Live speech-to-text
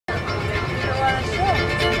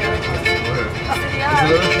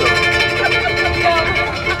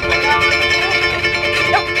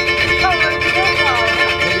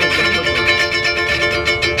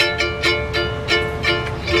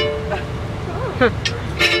Okay,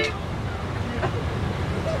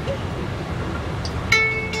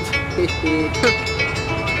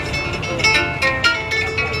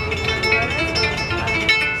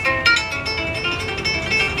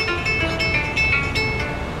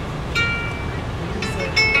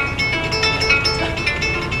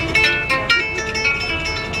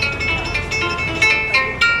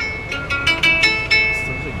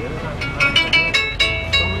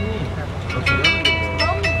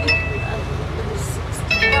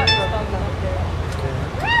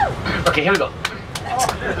 here we go.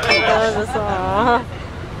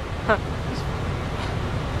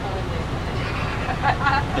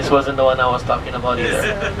 This wasn't the one I was talking about either.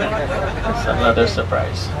 It's another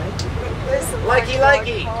surprise.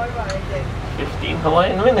 Likey. 15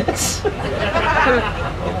 Hawaiian minutes.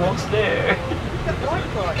 Almost there.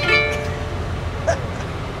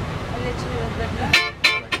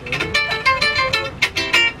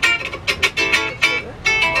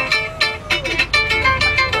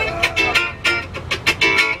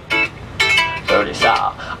 Dirty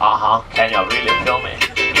South, can you really feel me?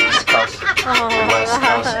 East Coast, West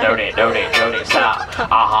Coast, dirty South,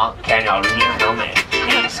 can you really feel me?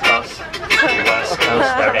 East Coast, West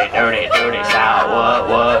Coast, dirty South,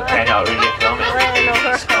 what, can you really feel me?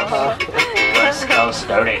 East Coast, West Coast,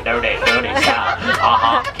 dirty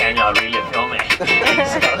South, can you really feel me?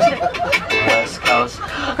 East Coast, West Coast,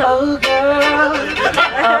 oh girl,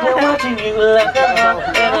 I've been watching you like a hawk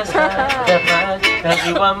in the sky, cause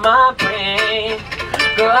you are my brain.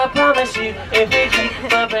 Girl, I promise you, if we keep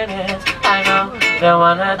bumping heads, I know that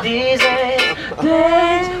one of these days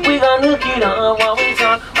we gon' look it up while we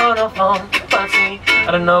talk on the phone. But see,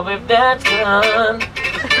 I don't know if that's done.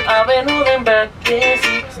 I've been holding back this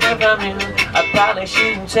step from you. I probably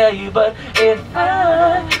shouldn't tell you, but if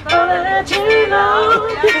I wanna let you know,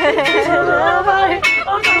 it's nobody,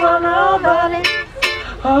 nobody.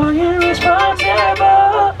 Oh, you're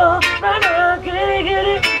responsible. Right now, get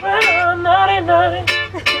it, right now, naughty.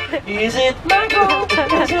 Is it my goal?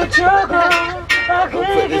 Is it your goal? I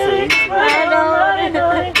can't get it, right now,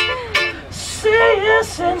 naughty. Say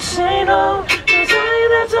yes and say no. Say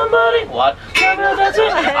that somebody. What? That's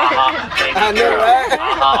it. I know, right?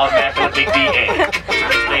 I'm back with Big D.A.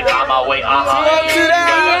 I'm my way,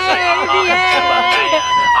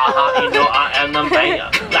 you know I am the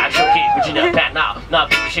man. Like your kid, but you never pat now. Now,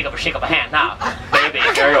 shake up a hand now. Baby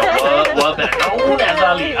girl, what better known as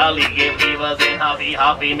Aaliyah. Give us in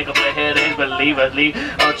Hoppy, make a play head and believe it.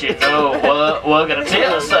 Don't you know what gonna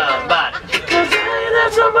tell somebody? Cause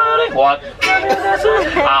that's somebody. What? That's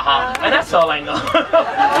it. And that's all I know.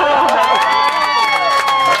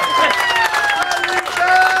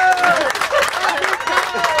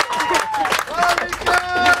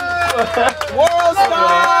 World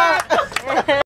star!